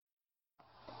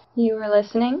You are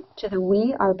listening to the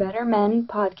We Are Better Men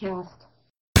podcast.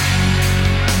 The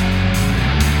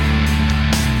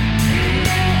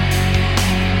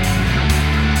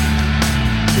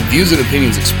views and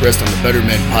opinions expressed on the Better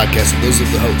Men podcast are those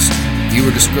of the host.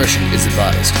 Viewer discretion is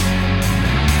advised.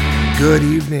 Good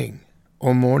evening,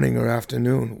 or morning, or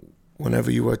afternoon, whenever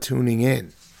you are tuning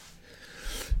in.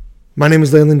 My name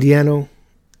is Leyland Diano.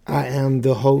 I am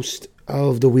the host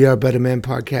of the We Are Better Men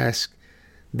podcast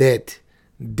that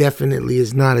definitely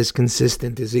is not as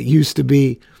consistent as it used to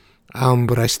be,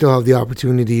 but I still have the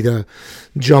opportunity to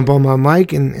jump on my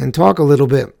mic and talk a little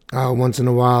bit once in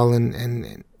a while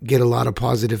and get a lot of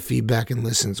positive feedback and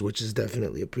listens, which is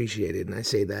definitely appreciated. And I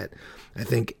say that, I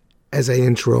think, as I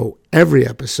intro every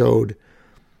episode,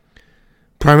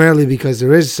 primarily because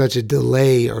there is such a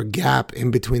delay or gap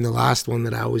in between the last one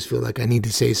that I always feel like I need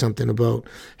to say something about,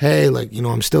 hey,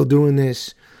 I'm still doing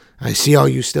this. I see how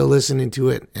you still listening to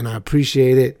it, and I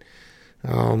appreciate it.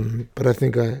 But I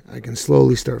think I can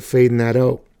slowly start fading that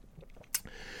out.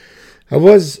 I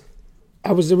was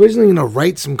originally going to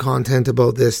write some content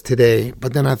about this today,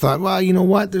 but then I thought, well, you know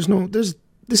what? This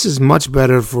is much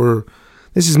better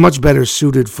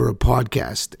suited for a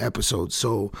podcast episode.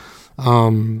 So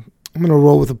I'm going to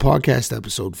roll with a podcast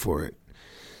episode for it,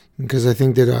 because I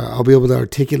think that I'll be able to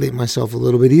articulate myself a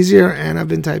little bit easier, and I've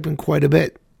been typing quite a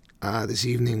bit this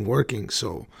evening working,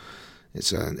 so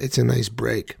it's a nice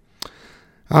break.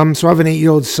 So I have an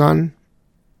 8-year-old son.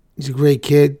 He's a great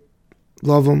kid.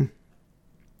 Love him.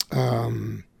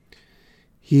 Him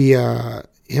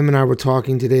and I were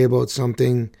talking today about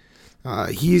something.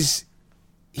 He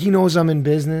knows I'm in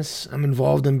business. I'm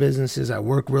involved in businesses. I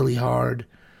work really hard.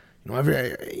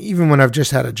 Even when I've just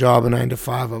had a job, a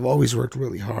 9-to-5, I've always worked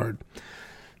really hard.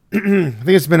 I think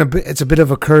it's a bit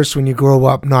of a curse when you grow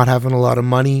up not having a lot of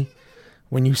money.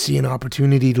 When you see an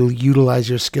opportunity to utilize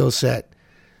your skill set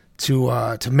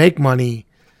to make money,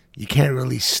 you can't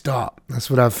really stop. That's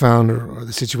what I've found, or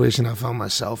the situation I found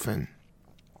myself in.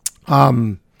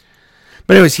 But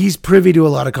anyways, he's privy to a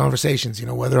lot of conversations.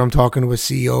 Whether I'm talking to a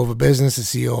CEO of a business, a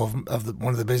CEO of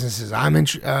one of the businesses I'm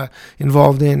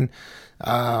involved in,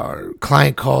 or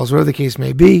client calls, whatever the case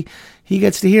may be, he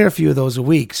gets to hear a few of those a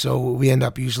week. So we end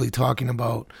up usually talking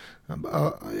about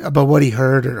what he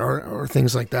heard or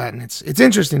things like that. And it's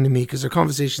interesting to me because they're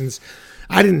conversations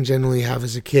I didn't generally have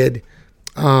as a kid,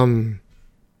 that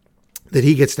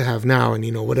he gets to have now. And,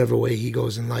 whatever way he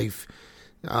goes in life,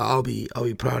 I'll be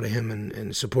proud of him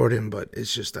and support him. But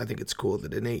it's just, I think it's cool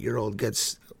that an 8-year-old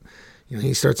gets,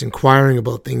 he starts inquiring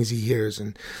about things he hears.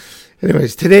 And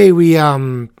anyways, today we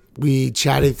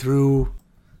chatted through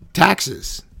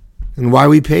taxes and why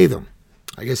we pay them.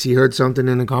 I guess he heard something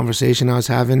in a conversation I was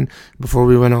having before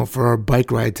we went out for our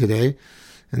bike ride today.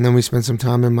 And then we spent some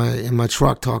time in my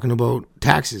truck talking about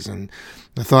taxes. And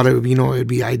I thought it would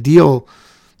be ideal,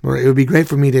 or it would be great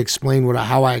for me to explain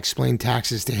how I explain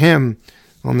taxes to him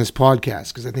on this podcast.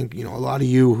 Because I think, a lot of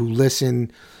you who listen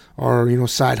are,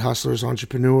 side hustlers,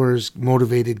 entrepreneurs,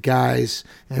 motivated guys,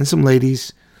 and some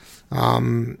ladies.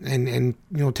 And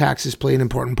taxes play an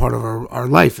important part of our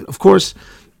life. Of course,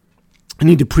 I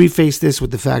need to preface this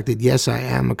with the fact that, yes, I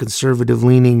am a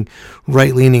conservative-leaning,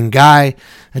 right-leaning guy.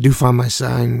 I do find myself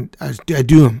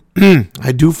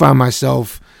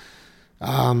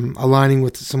aligning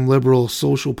with some liberal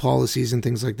social policies and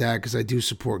things like that, because I do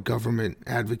support government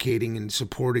advocating and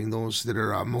supporting those that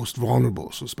are most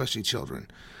vulnerable, so especially children.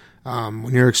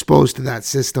 When you're exposed to that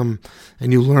system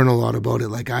and you learn a lot about it,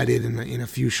 like I did in a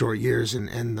few short years,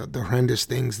 and the horrendous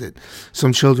things that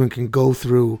some children can go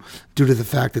through due to the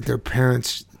fact that their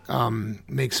parents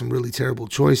make some really terrible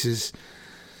choices,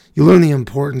 you learn the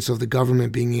importance of the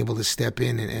government being able to step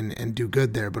in and do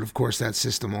good there. But of course, that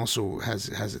system also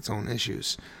has its own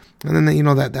issues. And then,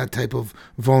 that type of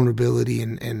vulnerability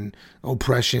and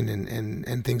oppression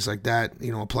and things like that,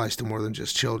 applies to more than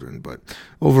just children. But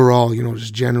overall,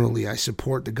 just generally, I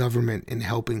support the government in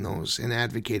helping those and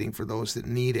advocating for those that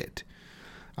need it.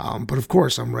 But of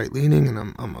course, I'm right-leaning,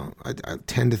 and I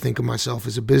tend to think of myself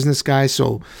as a business guy.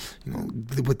 So,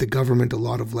 with the government, a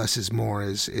lot of less is more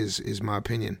is my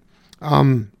opinion.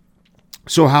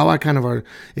 So how I kind of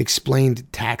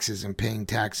explained taxes and paying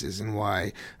taxes, and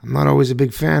why I'm not always a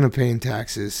big fan of paying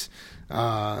taxes,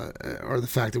 or the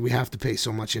fact that we have to pay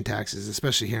so much in taxes,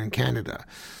 especially here in Canada,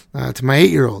 to my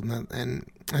 8-year-old,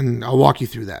 and I'll walk you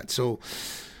through that. So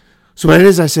what it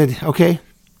is, I said, okay,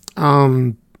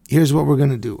 here's what we're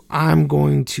going to do. I'm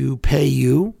going to pay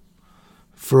you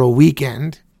for a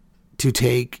weekend to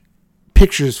take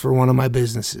pictures for one of my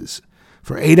businesses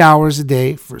for 8 hours a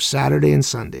day for Saturday and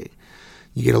Sunday.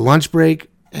 You get a lunch break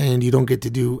and you don't get to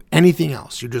do anything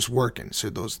else. You're just working. So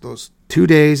those 2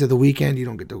 days of the weekend, you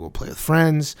don't get to go play with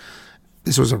friends.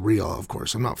 This wasn't real, of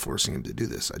course. I'm not forcing him to do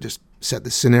this. I just set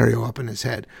the scenario up in his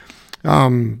head.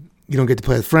 You don't get to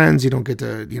play with friends. You don't get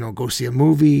to, go see a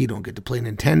movie. You don't get to play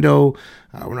Nintendo.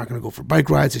 We're not going to go for bike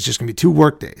rides. It's just going to be 2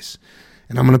 work days.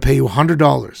 And I'm going to pay you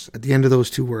 $100 at the end of those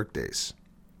 2 work days.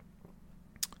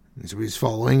 And so he's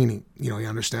following, and he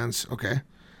understands, okay.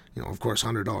 Of course,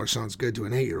 $100 sounds good to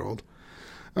an 8-year-old.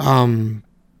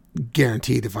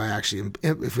 Guaranteed if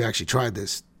we actually tried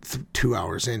this 2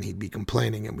 hours in, he'd be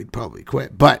complaining and we'd probably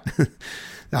quit. But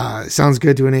it sounds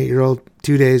good to an 8-year-old.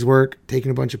 2 days work,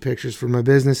 taking a bunch of pictures for my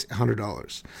business,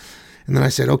 $100. And then I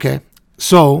said, okay,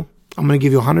 so I'm going to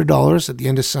give you $100 at the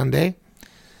end of Sunday.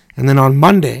 And then on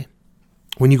Monday,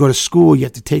 when you go to school, you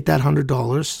have to take that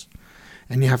 $100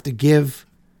 and you have to give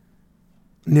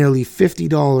nearly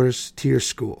 $50 to your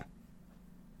school.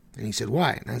 And he said,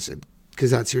 why? And I said, because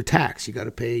that's your tax. You got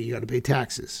to pay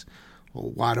taxes.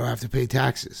 Well, why do I have to pay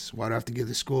taxes? Why do I have to give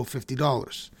the school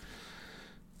 $50?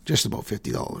 Just about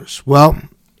 $50. Well,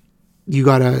 you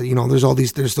gotta,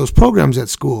 there's those programs at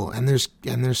school, and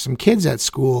there's some kids at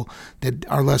school that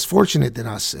are less fortunate than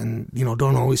us, and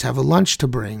don't always have a lunch to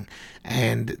bring,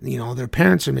 and their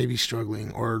parents are maybe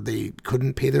struggling, or they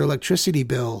couldn't pay their electricity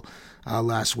bill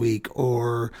last week,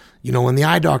 or when the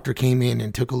eye doctor came in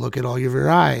and took a look at all of your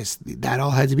eyes, that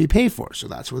all had to be paid for. So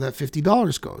that's where that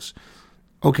 $50 goes.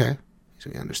 Okay, so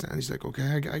he understands. He's like,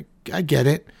 okay, I get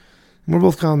it. And we're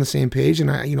both kind of on the same page, and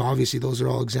obviously those are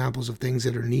all examples of things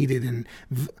that are needed and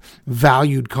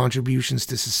valued contributions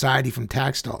to society from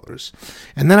tax dollars.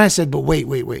 And then I said, but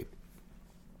wait.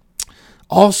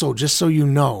 Also, just so you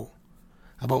know,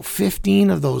 about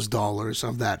 15 of those dollars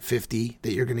of that 50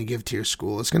 that you're going to give to your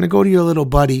school, it's going to go to your little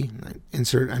buddy,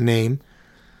 insert a name,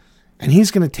 and he's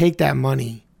going to take that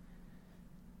money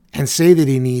and say that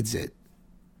he needs it,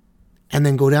 and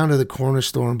then go down to the corner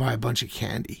store and buy a bunch of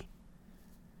candy.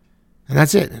 And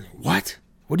that's it. And what?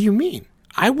 What do you mean?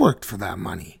 I worked for that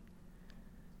money.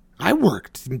 I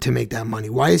worked to make that money.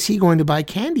 Why is he going to buy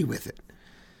candy with it?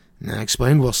 And I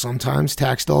explained, well, sometimes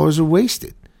tax dollars are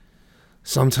wasted.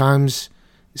 Sometimes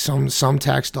some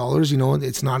tax dollars,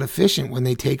 it's not efficient when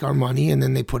they take our money and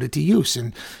then they put it to use,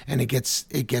 and it gets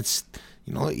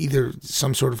either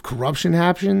some sort of corruption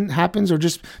happens or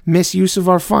just misuse of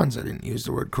our funds. I didn't use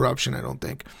the word corruption, I don't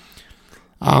think.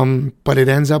 But it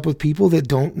ends up with people that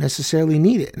don't necessarily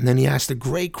need it. And then he asked a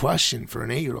great question for an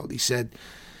 8-year-old. He said,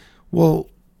 well,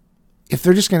 if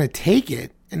they're just going to take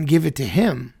it and give it to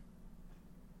him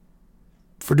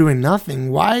for doing nothing,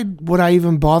 why would I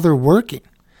even bother working?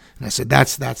 And I said,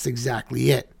 that's exactly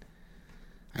it.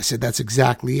 I said, that's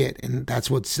exactly it. And that's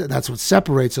what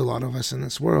separates a lot of us in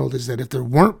this world, is that if there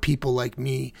weren't people like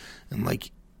me and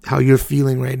like how you're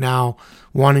feeling right now,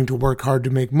 wanting to work hard to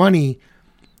make money,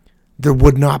 there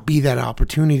would not be that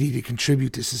opportunity to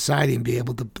contribute to society and be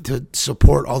able to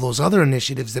support all those other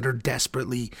initiatives that are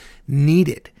desperately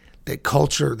needed, that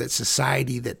culture, that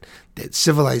society, that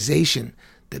civilization,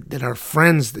 that our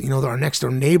friends, our next door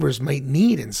neighbors might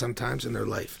need sometimes in their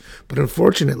life. But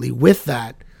unfortunately, with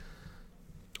that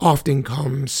often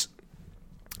comes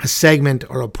a segment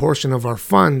or a portion of our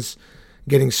funds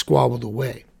getting squabbled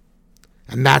away.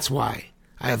 And that's why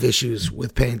I have issues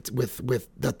with paying with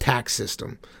the tax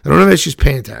system. I don't have issues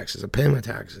paying taxes. I pay my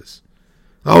taxes.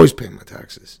 I always pay my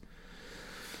taxes.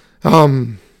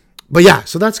 But yeah,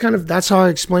 so that's how I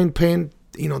explain paying.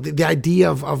 The idea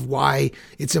of why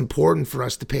it's important for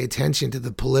us to pay attention to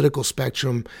the political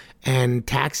spectrum and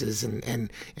taxes and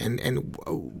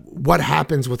what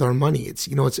happens with our money.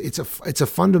 It's a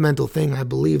fundamental thing, I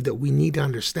believe, that we need to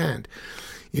understand.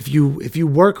 If you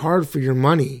work hard for your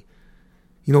money,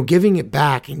 giving it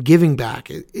back and giving back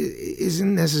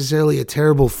isn't necessarily a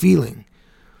terrible feeling.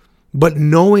 But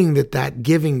knowing that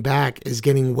giving back is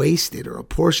getting wasted, or a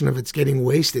portion of it's getting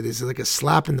wasted, is like a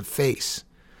slap in the face.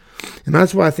 And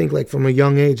that's why I think, like, from a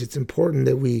young age, it's important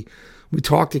that we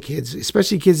talk to kids,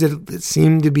 especially kids that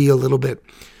seem to be a little bit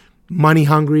money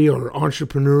hungry or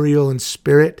entrepreneurial in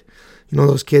spirit.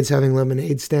 Those kids having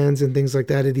lemonade stands and things like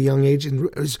that at a young age, and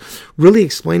really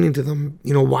explaining to them,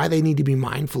 why they need to be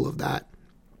mindful of that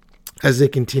as they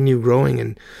continue growing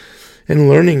and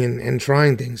learning and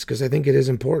trying things, because I think it is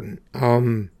important.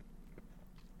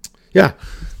 Yeah.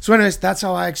 So anyways, that's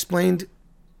how I explained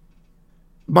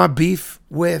my beef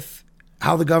with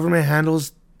how the government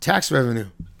handles tax revenue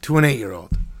to an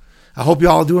 8-year-old. I hope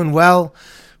y'all are doing well.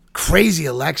 Crazy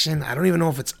election. I don't even know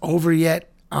if it's over yet.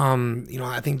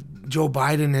 I think Joe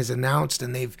Biden has announced,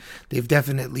 and they've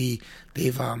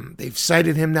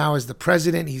cited him now as the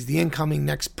president. He's the incoming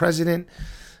next president.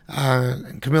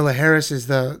 And Kamala Harris is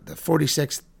the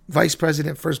 46th vice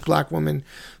president, first black woman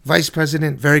vice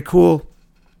president. Very cool.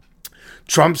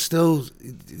 Trump's still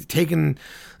taking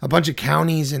a bunch of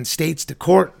counties and states to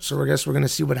court, so I guess we're going to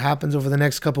see what happens over the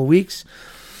next couple of weeks.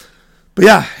 But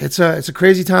yeah, it's a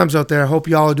crazy times out there. I hope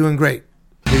y'all are doing great.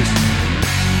 Peace.